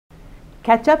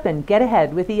Catch up and get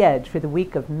ahead with The Edge for the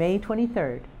week of May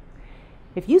 23rd.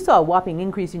 If you saw a whopping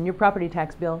increase in your property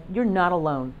tax bill, you're not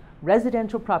alone.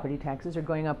 Residential property taxes are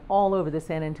going up all over the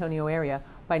San Antonio area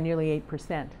by nearly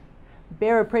 8%.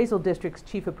 Bear Appraisal District's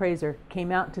chief appraiser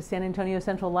came out to San Antonio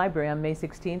Central Library on May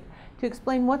 16th to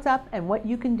explain what's up and what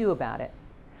you can do about it.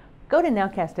 Go to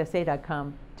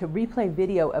NOWCastSA.com to replay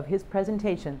video of his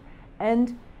presentation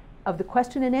and of the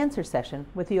question and answer session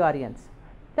with the audience.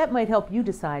 That might help you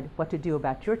decide what to do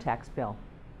about your tax bill.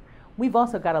 We've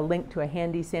also got a link to a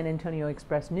handy San Antonio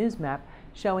Express news map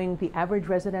showing the average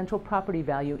residential property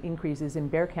value increases in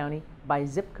Bexar County by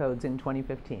zip codes in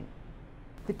 2015.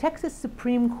 The Texas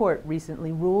Supreme Court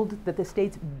recently ruled that the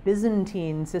state's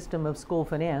Byzantine system of school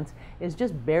finance is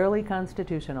just barely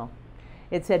constitutional.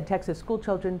 It said Texas school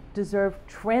children deserve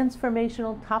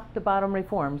transformational top-to-bottom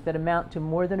reforms that amount to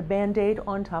more than a Band-Aid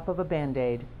on top of a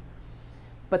Band-Aid.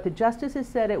 But the justices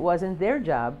said it wasn't their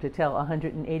job to tell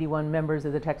 181 members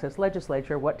of the Texas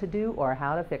legislature what to do or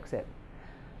how to fix it.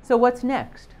 So what's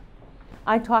next?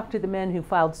 I talked to the men who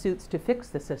filed suits to fix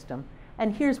the system,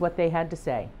 and here's what they had to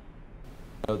say.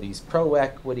 These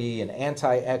pro-equity and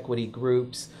anti-equity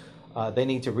groups, they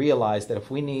need to realize that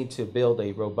if we need to build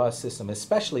a robust system,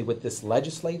 especially with this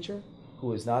legislature,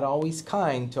 who is not always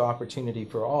kind to opportunity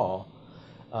for all,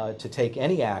 to take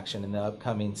any action in the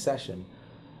upcoming session,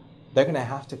 they're going to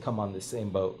have to come on the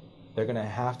same boat. They're going to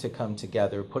have to come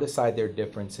together, put aside their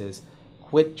differences,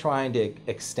 quit trying to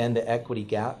extend the equity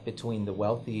gap between the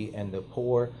wealthy and the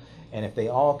poor. And if they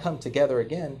all come together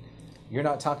again, you're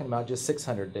not talking about just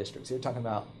 600 districts. You're talking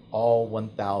about all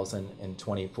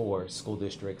 1,024 school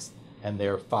districts and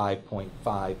their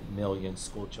 5.5 million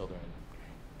school children.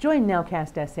 Join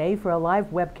NOWCastSA for a live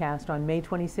webcast on May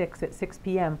 26 at 6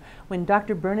 p.m. when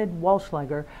Dr. Bernhard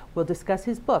Walschlager will discuss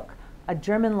his book, A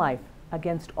German Life,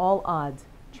 Against All Odds,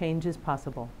 Change is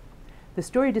Possible. The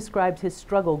story describes his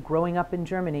struggle growing up in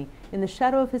Germany in the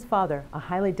shadow of his father, a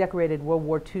highly decorated World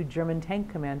War II German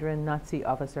tank commander and Nazi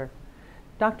officer.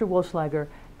 Dr. Walschlager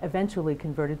eventually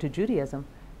converted to Judaism,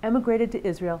 emigrated to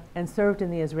Israel, and served in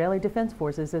the Israeli Defense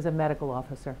Forces as a medical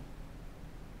officer.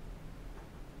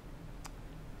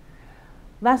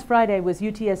 Last Friday was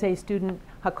UTSA student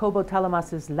Jacobo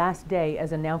Talamas's last day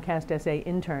as a NOWCastSA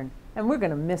intern, and we're going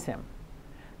to miss him.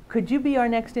 Could you be our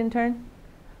next intern?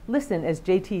 Listen as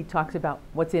JT talks about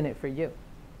what's in it for you.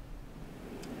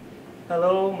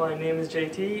 Hello, my name is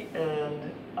JT,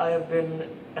 and I have been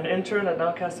an intern at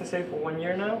NOWCastSA for 1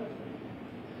 year now.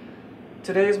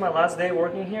 Today is my last day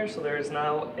working here, so there is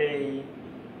now a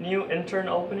new intern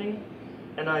opening,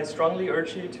 and I strongly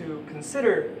urge you to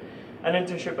consider an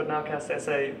internship at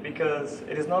NOWCastSA because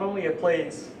it is not only a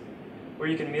place where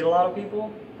you can meet a lot of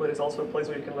people, but it's also a place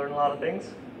where you can learn a lot of things.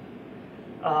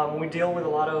 We deal with a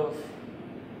lot of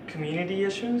community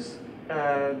issues,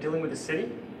 dealing with the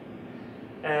city,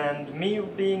 and me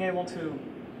being able to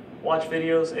watch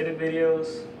videos, edit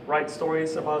videos, write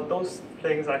stories about those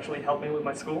things actually helped me with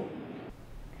my school.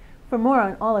 For more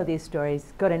on all of these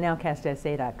stories, go to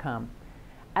NOWCastSA.com.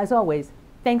 As always,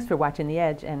 thanks for watching The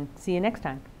Edge, and see you next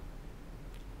time.